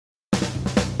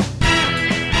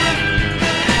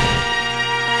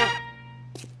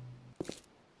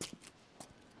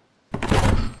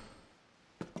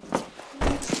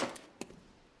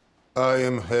I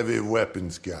am heavy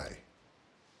weapons guy.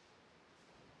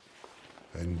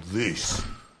 And this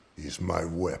is my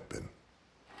weapon.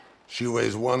 She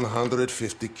weighs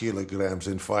 150 kilograms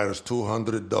and fires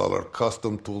 $200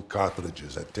 custom tool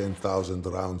cartridges at 10,000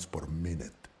 rounds per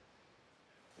minute.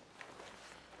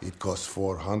 It costs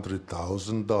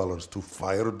 $400,000 to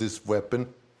fire this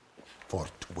weapon for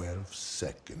 12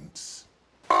 seconds.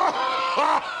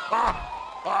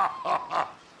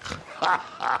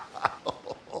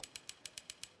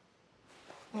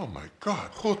 Oh my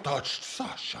God, who touched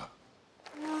Sasha?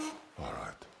 All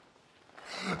right.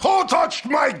 Who touched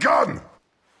my gun?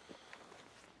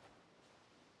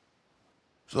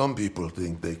 Some people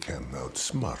think they can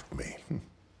outsmart me.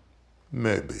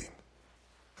 Maybe.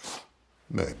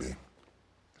 Maybe.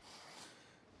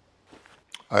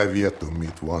 I've yet to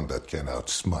meet one that can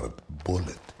outsmart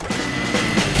Bullet.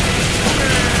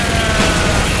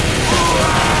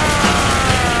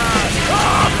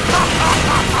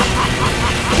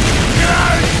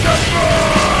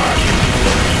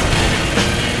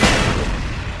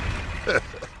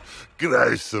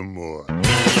 Cry some more.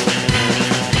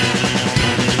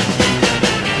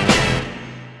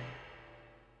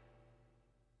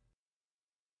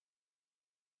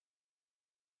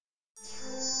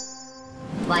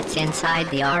 What's inside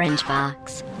the orange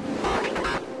box?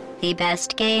 The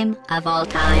best game of all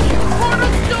time.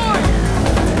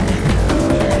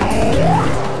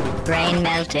 Brain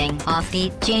melting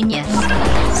offbeat genius.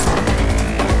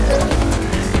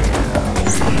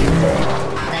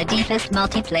 The deepest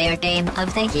multiplayer game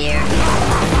of the year.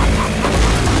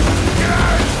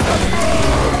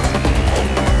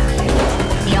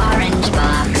 The Orange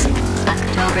Box,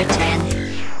 October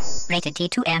 10th. Rated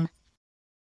T2M.